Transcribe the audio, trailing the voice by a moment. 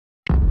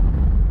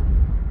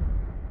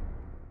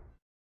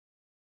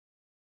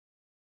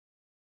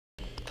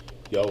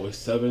Yo, it's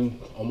 7,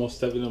 almost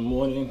 7 in the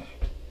morning,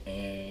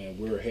 and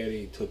we're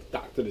heading to the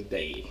doctor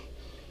today.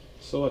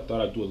 So I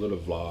thought I'd do a little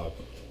vlog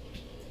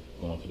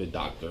going to the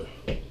doctor.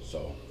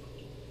 So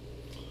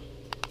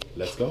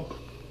let's go.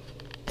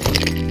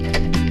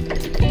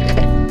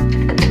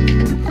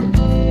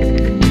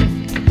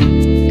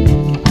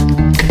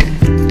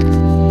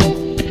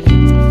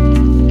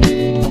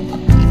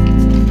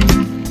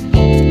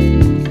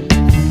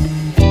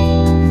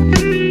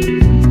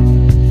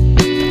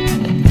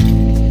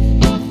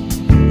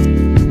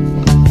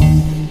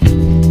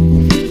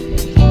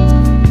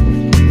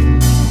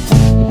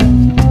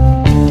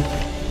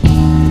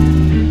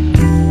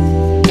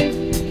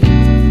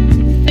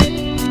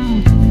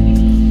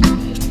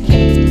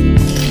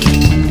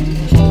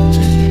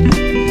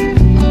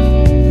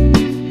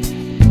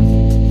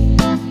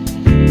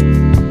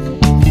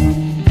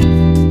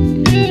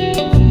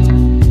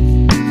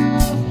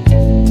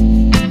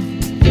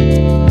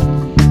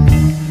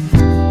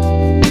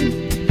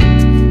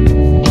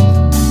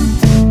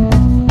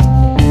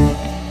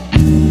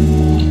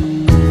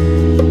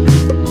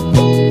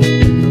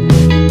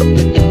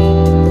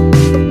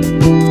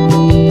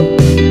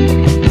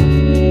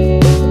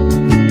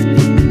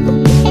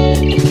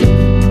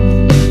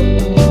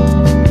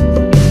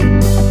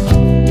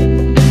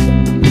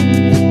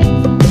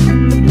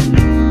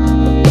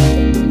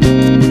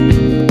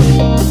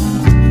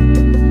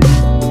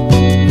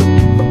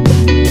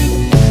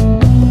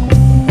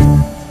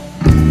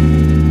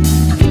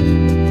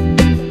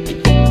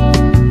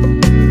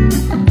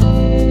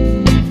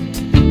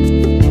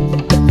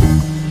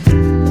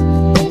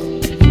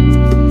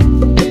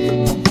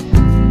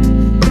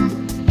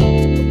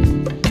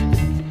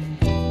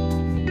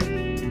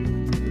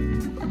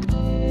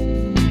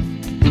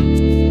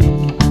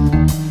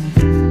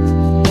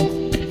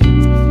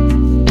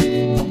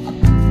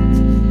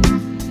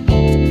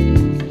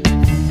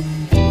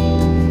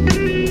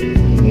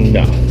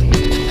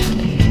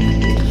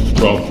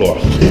 Wrong floor.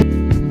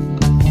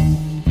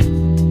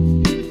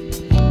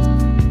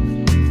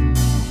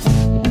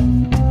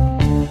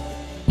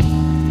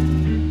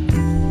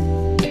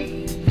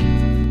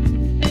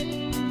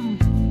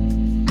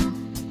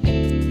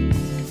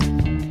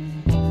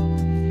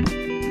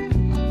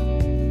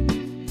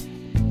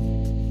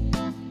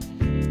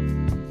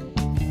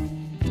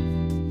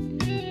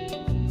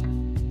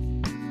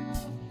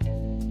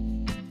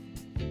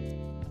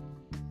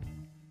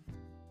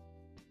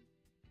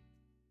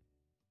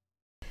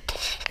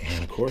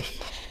 And of course,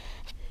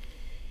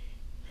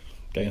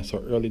 getting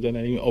so early, they're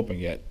not even open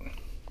yet.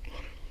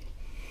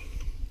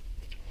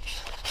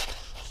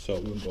 So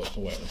we'll go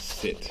somewhere and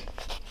sit.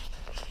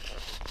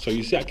 So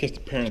you see, I catch the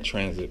parent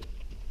transit,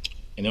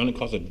 and it only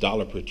costs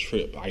 $1 per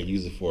trip. I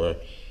use it for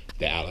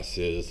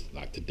dialysis,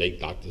 like to date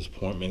doctor's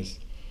appointments,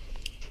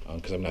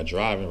 because I'm not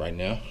driving right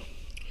now.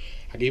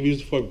 I can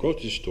use it for a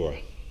grocery store.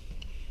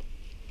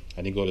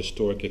 I need to go to the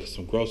store, get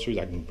some groceries.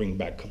 I can bring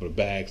back a couple of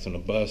bags on the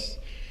bus,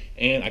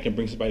 and I can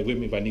bring somebody with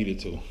me if I needed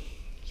to.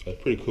 So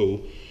it's pretty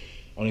cool.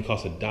 Only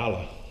costs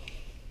 $1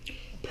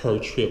 per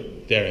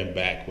trip there and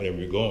back, wherever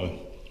you're going.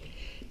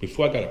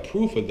 Before I got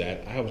approved for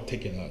that, I was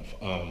taking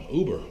a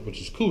Uber,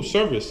 which is cool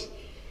service,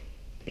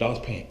 but I was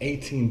paying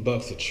 18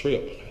 bucks a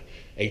trip.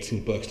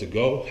 18 bucks to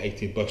go,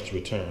 18 bucks to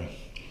return.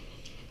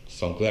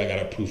 So I'm glad I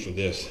got approved for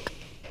this.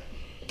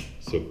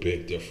 It's a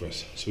big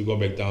difference. So we go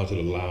back down to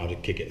the lounge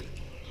and kick it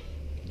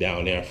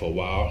down there for a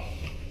while.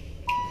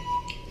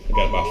 I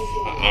got about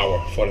an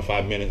hour,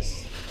 45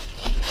 minutes.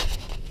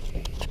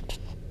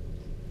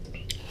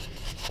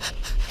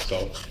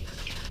 So,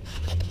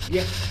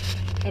 yeah,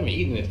 I haven't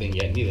eaten anything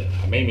yet neither.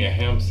 I made me a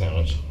ham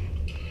sandwich.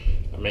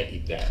 I may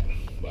eat that,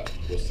 but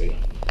we'll see.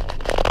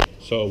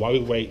 So while we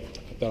wait,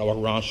 I thought I'd walk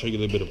around, show you a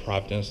little bit of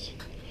Providence.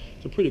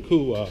 It's a pretty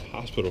cool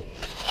hospital.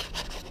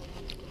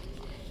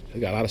 They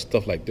got a lot of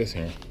stuff like this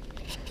here.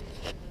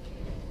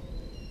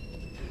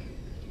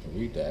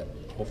 Read that,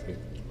 hopefully.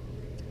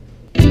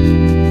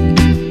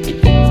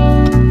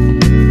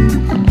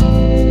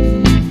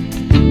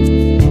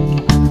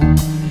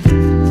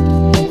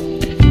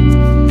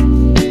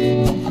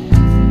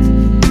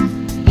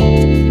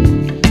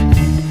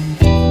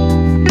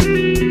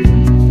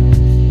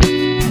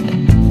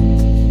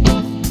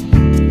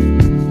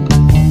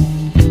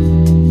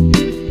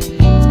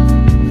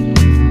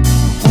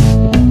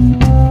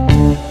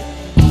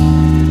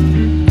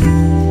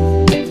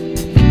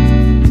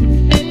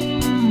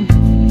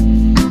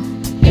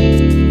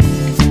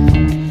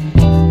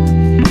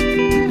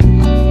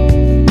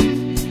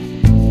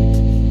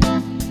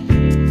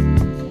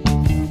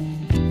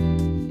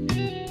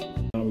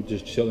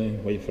 Just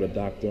chilling, waiting for the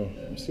doctor.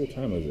 Let's see, what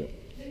time is it?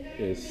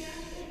 It's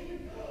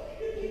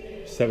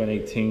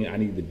 7:18. I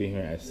need to be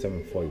here at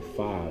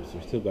 7:45, so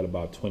we still got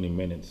about 20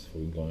 minutes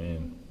before we go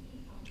in.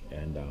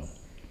 And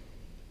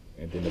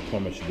then the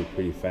appointment should be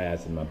pretty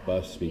fast, and my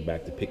bus should be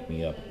back to pick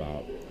me up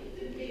about,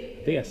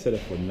 I think I set it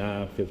for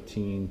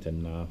 9:15 to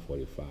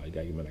 9:45. You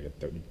gotta give me like a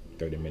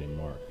 30-minute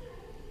mark.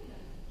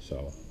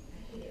 So,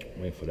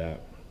 wait for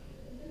that.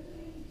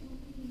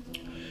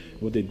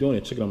 What they're doing,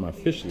 they're checking on my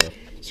fish lift.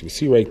 So you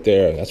see right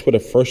there, that's where the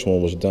first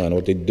one was done.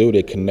 What they do,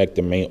 they connect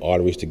the main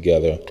arteries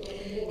together,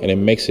 and it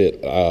makes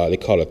it, they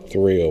call it a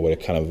thrill, where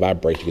it kind of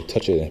vibrates. You can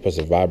touch it and it's supposed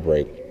to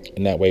vibrate.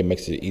 And that way it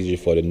makes it easier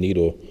for the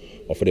needle,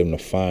 or for them to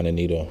find the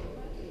needle,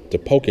 the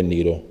poking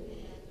needle,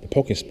 the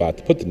poking spot,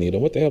 to put the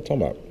needle. What the hell am I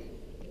talking about?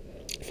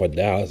 For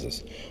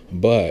dialysis.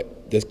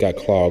 But this got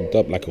clogged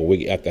up like a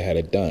week after I had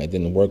it done. It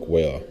didn't work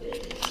well.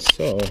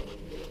 So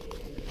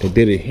they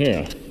did it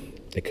here.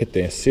 They cut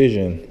the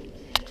incision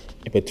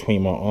in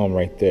between my arm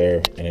right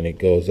there, and then it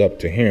goes up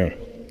to here.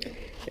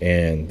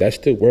 And that's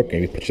still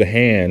working. You put your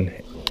hand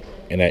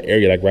in that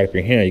area, like right up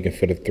your hand, you can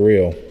feel the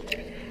thrill.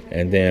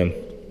 And then,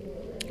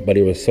 but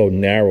it was so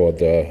narrow,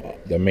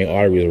 the main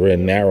artery was really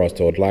narrow,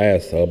 so it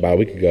last about a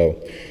week ago,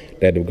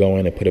 they had to go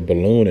in and put a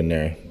balloon in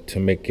there to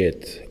make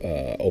it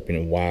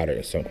open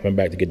wider. So I'm coming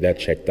back to get that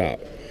checked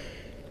out.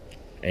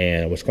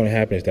 And what's going to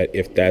happen is that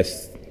if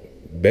that's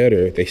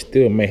better, they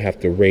still may have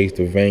to raise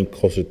the vein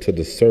closer to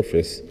the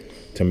surface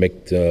to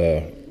make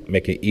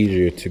it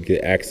easier to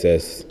get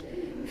access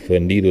for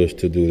needles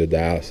to do the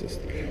dialysis,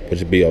 which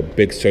would be a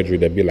big surgery.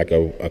 That'd be like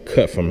a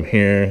cut from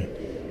here.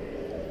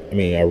 I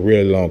mean, a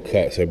really long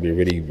cut, so it'd be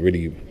really,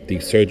 really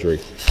deep surgery.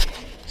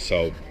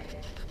 So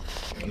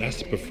that's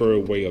the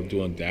preferred way of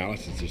doing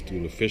dialysis, is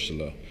through the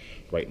fistula.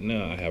 Right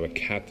now, I have a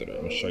catheter.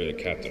 I'm gonna show you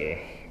the catheter.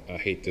 I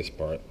hate this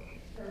part.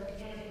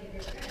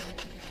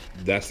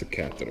 That's the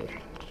catheter.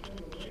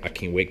 I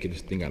can't wait to get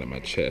this thing out of my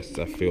chest.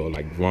 I feel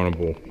like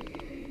vulnerable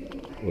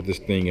with this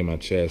thing in my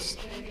chest.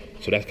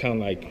 So that's kind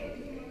of like,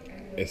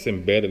 it's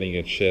embedded in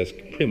your chest,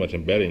 pretty much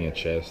embedded in your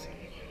chest.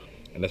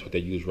 And that's what they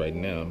use right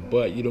now.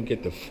 But you don't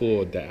get the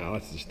full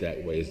dialysis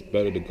that way. It's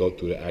better to go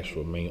through the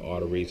actual main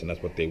arteries, and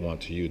that's what they want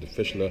to use, the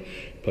fistula.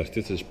 Plus,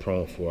 this is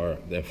prone for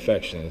the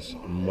infections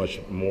much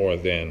more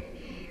than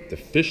the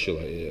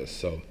fistula is.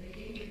 So,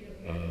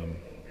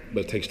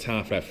 but it takes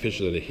time for that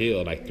fistula to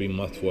heal, like 3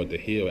 months for it to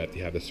heal after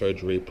you have the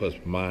surgery. Plus,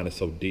 mine is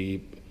so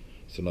deep,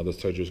 so another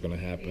surgery is going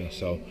to happen.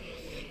 So,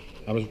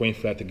 I was waiting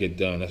for that to get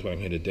done. That's why I'm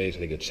here today, so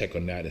they could check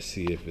on that to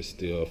see if it's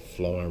still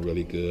flowing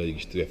really good. You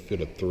can still feel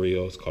the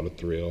thrill. It's called a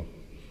thrill.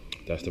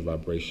 That's the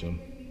vibration.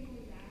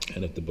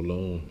 And if the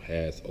balloon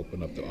has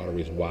opened up the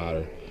arteries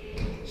wider.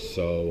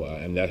 So,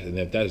 and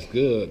if that's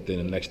good, then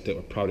the next step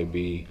would probably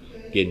be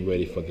getting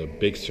ready for the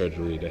big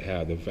surgery to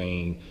have the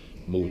vein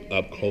move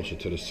up closer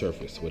to the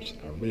surface, which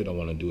I really don't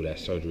want to do that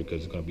surgery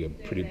because it's going to be a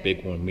pretty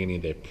big one, meaning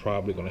they're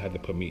probably going to have to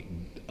put me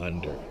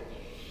under.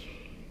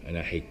 And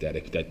I hate that.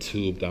 If that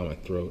tube down my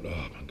throat, oh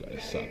my God,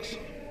 it sucks.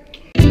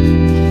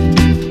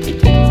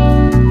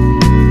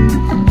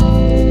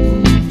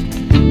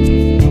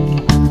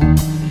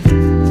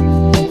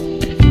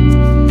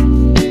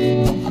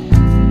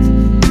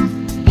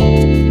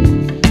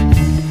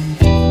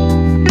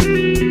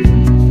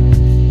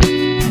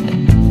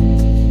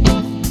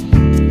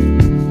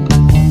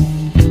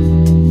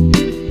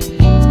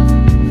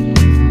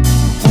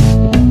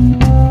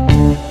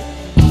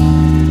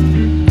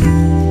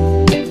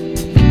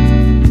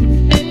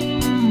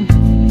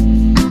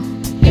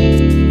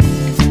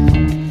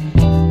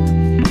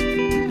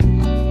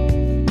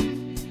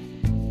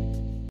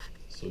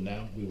 So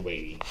now we're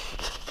waiting.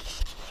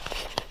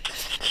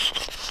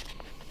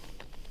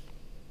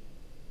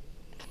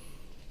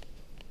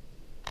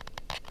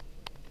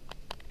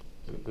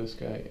 Is it this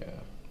guy?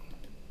 Yeah.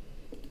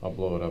 I'll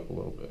blow it up a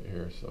little bit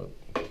here, so.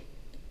 That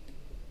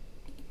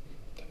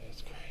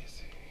is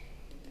crazy.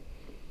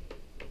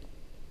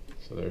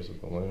 So there's a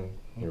balloon.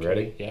 You Okay.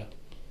 ready? Yeah.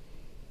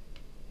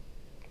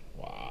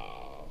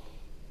 Wow.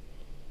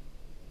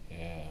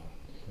 Yeah.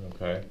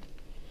 Okay.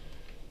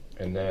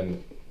 And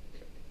then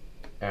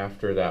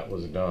after that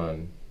was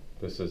done,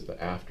 this is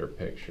the after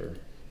picture.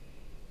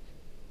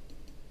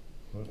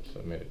 Whoops,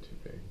 I made it too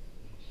big.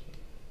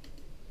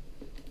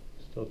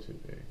 Still too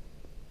big.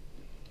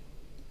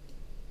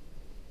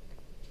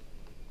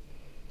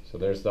 So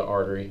there's the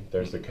artery,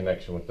 there's the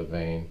connection with the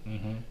vein,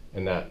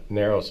 and that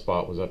narrow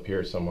spot was up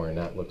here somewhere, and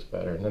that looks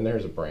better. And then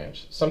there's a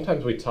branch.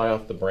 Sometimes we tie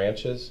off the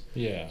branches,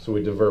 so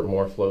we divert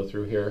more flow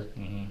through here.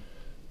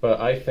 But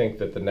I think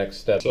that the next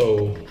step.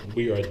 So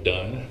we are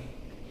done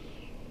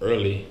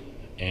early,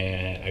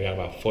 and I got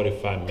about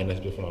 45 minutes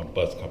before my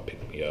bus come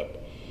pick me up.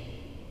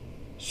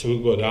 So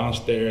we go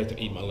downstairs to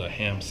eat my little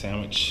ham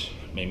sandwich.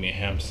 Made me a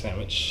ham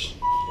sandwich.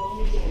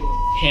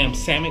 Ham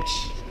sandwich.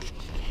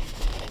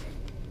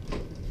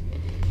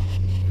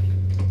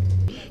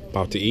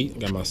 About to eat.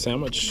 Got my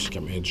sandwich.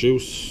 Got me a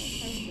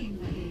juice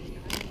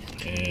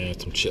and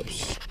some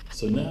chips.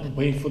 So now I'm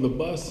waiting for the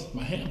bus.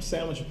 My ham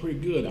sandwich is pretty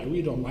good. I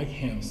really don't like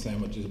ham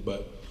sandwiches,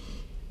 but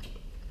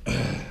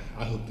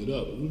I hooked it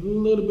up. A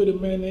little bit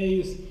of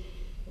mayonnaise,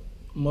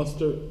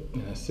 mustard,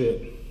 and that's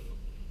it.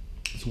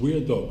 It's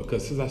weird though,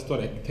 because since I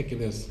started taking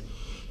this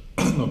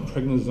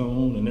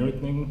prednisone and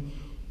everything,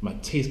 my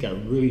taste got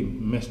really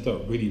messed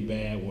up really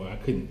bad, where I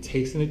couldn't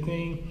taste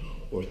anything,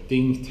 or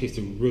things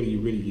tasted really,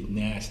 really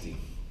nasty.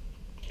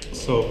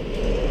 So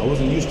I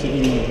wasn't used to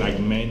eating like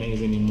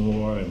mayonnaise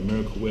anymore, and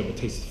Miracle Whip. It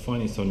tasted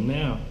funny. So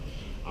now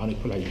I only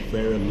put like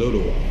very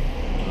little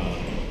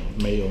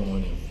mayo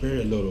on it,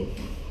 very little.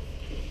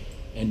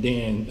 And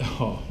then,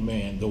 oh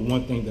man, the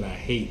one thing that I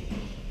hate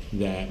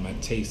that my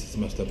taste is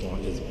messed up on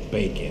is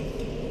bacon.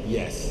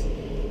 Yes,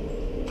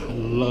 I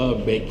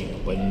love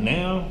bacon, but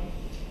now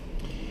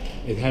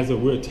it has a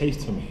weird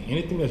taste to me.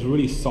 Anything that's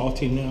really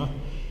salty now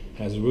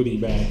has really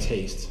bad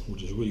taste,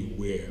 which is really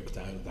weird because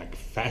I'm like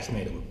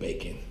fascinated with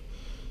bacon.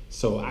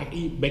 So I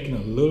eat bacon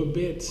a little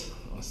bit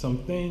on some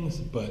things,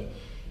 but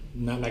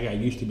not like I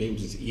used to be able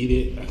to just eat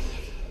it.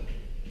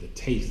 The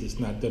taste is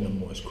not there no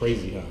more. It's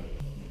crazy,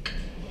 huh?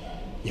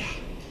 Yeah,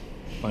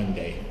 fun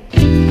day.